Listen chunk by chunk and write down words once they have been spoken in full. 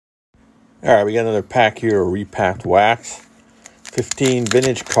All right, we got another pack here of Repacked wax. 15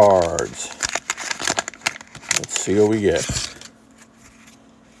 vintage cards. Let's see what we get.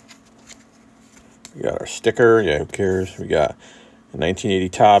 We got our sticker. Yeah, who cares? We got a 1980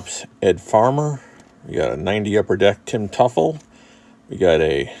 Topps Ed Farmer. We got a 90 Upper Deck Tim Tuffle. We got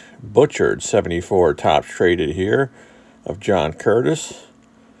a butchered 74 Topps traded here of John Curtis.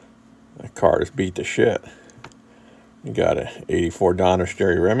 That card is beat to shit. You got a 84 Donruss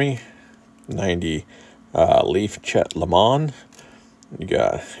Jerry Remy. 90 Leaf Chet Lemon. You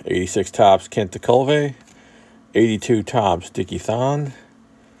got 86 Topps Kent DeCulve. 82 Topps Dickie Thon.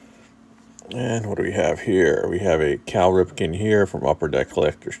 And what do we have here? We have a Cal Ripken here from Upper Deck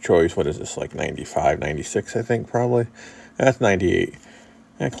Collector's Choice. What is this, like 95, 96, I think, probably? That's 98.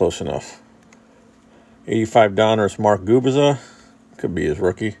 Close enough. 85 Donruss Mark Gubiza. Could be his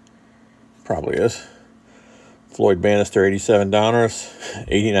rookie. Probably is. Floyd Bannister, 87 Donruss.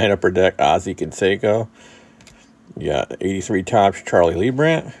 89 Upper Deck Ozzie Canseco. You got 83 Topps Charlie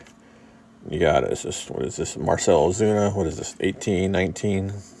Liebrandt. You got, what is this? Marcell Ozuna. What is this? 18,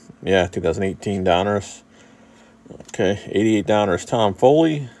 19. Yeah, 2018 Donruss. Okay, 88 Donruss Tom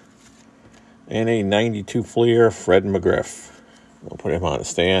Foley. And a 92 Fleer Fred McGriff. We'll put him on the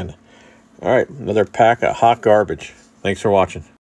stand. All right, another pack of hot garbage. Thanks for watching.